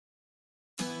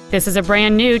This is a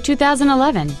brand new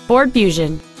 2011 Ford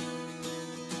Fusion.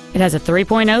 It has a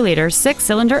 3.0-liter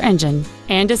six-cylinder engine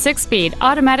and a six-speed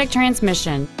automatic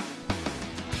transmission.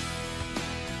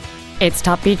 Its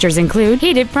top features include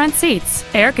heated front seats,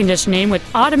 air conditioning with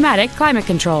automatic climate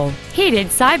control, heated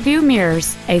side view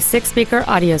mirrors, a six-speaker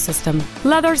audio system,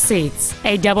 leather seats,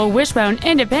 a double wishbone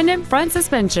independent front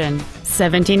suspension,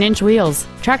 17-inch wheels,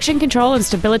 traction control and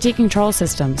stability control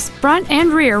systems, front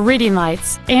and rear reading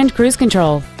lights, and cruise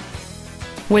control.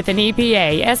 With an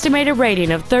EPA estimated rating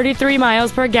of 33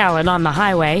 miles per gallon on the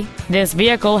highway, this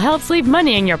vehicle helps leave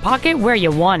money in your pocket where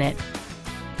you want it.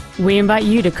 We invite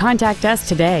you to contact us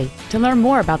today to learn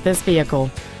more about this vehicle.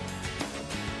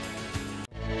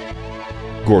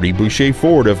 Gordie Boucher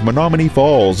Ford of Menomonee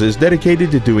Falls is dedicated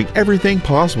to doing everything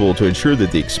possible to ensure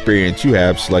that the experience you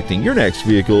have selecting your next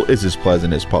vehicle is as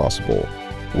pleasant as possible.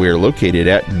 We are located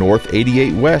at North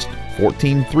 88 West,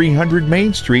 14300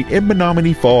 Main Street in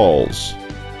Menomonee Falls.